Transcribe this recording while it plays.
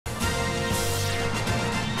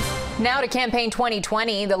Now to campaign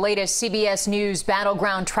 2020. The latest CBS News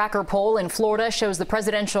Battleground tracker poll in Florida shows the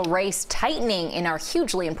presidential race tightening in our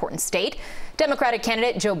hugely important state. Democratic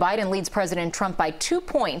candidate Joe Biden leads President Trump by 2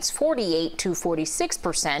 points, 48 to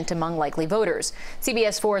 46% among likely voters.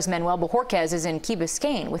 CBS 4's Manuel Bojorquez is in Key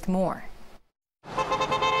Biscayne with more.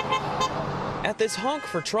 At this Honk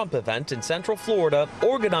for Trump event in Central Florida,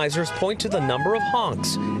 organizers point to the number of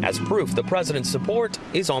honks as proof the president's support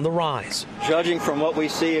is on the rise. Judging from what we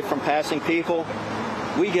see from passing people,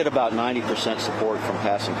 we get about 90% support from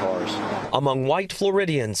passing cars. Among white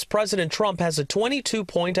Floridians, President Trump has a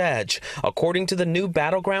 22-point edge, according to the new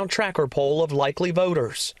Battleground tracker poll of likely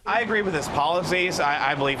voters. I agree with his policies.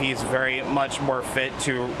 I believe he's very much more fit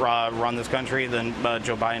to run this country than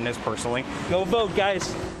Joe Biden is personally. Go vote,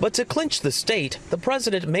 guys. But to clinch the state, the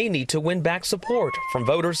president may need to win back support from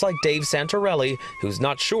voters like Dave Santorelli, who's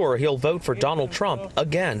not sure he'll vote for Donald Trump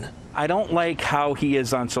again. I don't like how he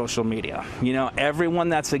is on social media. You know, everyone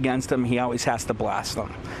that's against him, he always has to blast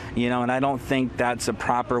them. You know, and I don't think that's a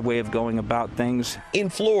proper way of going about things. In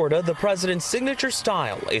Florida, the president's signature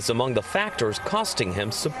style is among the factors costing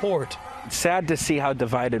him support. It's sad to see how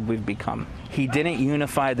divided we've become. He didn't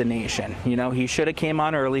unify the nation. You know, he should have came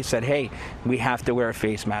on early, said, hey, we have to wear a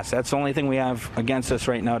face mask. That's the only thing we have against us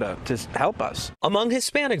right now to help us. Among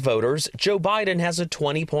Hispanic voters, Joe Biden has a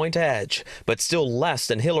 20-point edge, but still less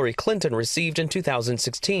than Hillary Clinton received in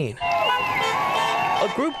 2016. A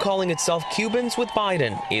group calling itself Cubans with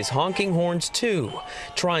Biden is honking horns too,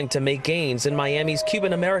 trying to make gains in Miami's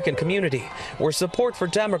Cuban-American community, where support for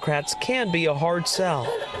Democrats can be a hard sell.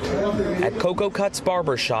 At Coco Cuts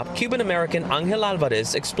Barbershop, Cuban-American Angel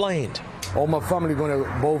Alvarez explained. All my family going to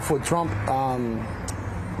vote for Trump.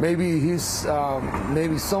 Maybe he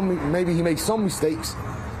makes some mistakes.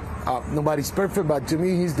 Nobody's perfect, but to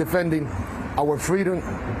me, he's defending our freedom,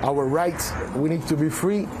 our rights. We need to be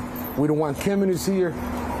free. We don't want communists here.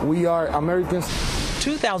 We are Americans.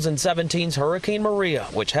 2017's Hurricane Maria,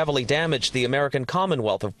 which heavily damaged the American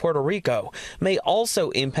Commonwealth of Puerto Rico, may also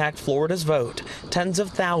impact Florida's vote. Tens of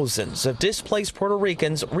thousands of displaced Puerto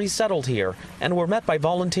Ricans resettled here and were met by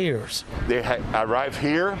volunteers. They have arrived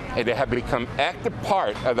here and they have become active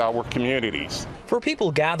part of our communities. For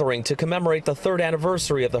people gathering to commemorate the 3rd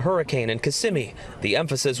anniversary of the hurricane in Kissimmee, the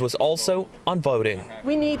emphasis was also on voting.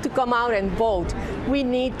 We need to come out and vote. We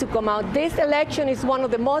need to come out. This election is one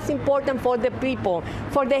of the most important for the people,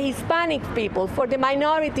 for the Hispanic people, for the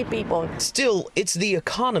minority people. Still, it's the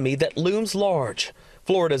economy that looms large.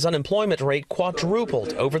 Florida's unemployment rate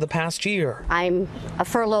quadrupled over the past year. I'm a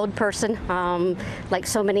furloughed person, like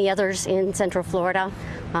so many others in Central Florida.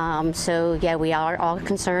 So, yeah, we are all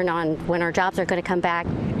concerned on when our jobs are going to come back.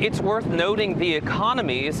 It's worth noting the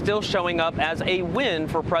economy is still showing up as a win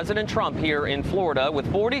for President Trump here in Florida, with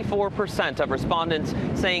 44% of respondents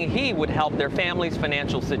saying he would help their family's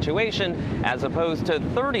financial situation, as opposed to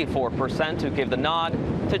 34% who give the nod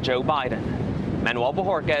to Joe Biden. Manuel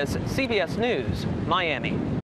Bojorquez, CBS News, Miami.